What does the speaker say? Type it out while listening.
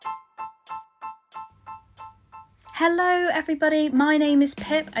Hello everybody, my name is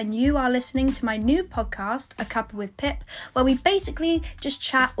Pip and you are listening to my new podcast, A Cuppa with Pip, where we basically just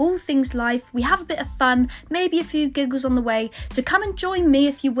chat all things life, we have a bit of fun, maybe a few giggles on the way, so come and join me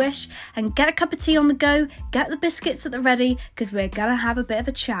if you wish and get a cup of tea on the go, get the biscuits at the ready because we're gonna have a bit of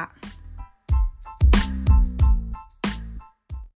a chat.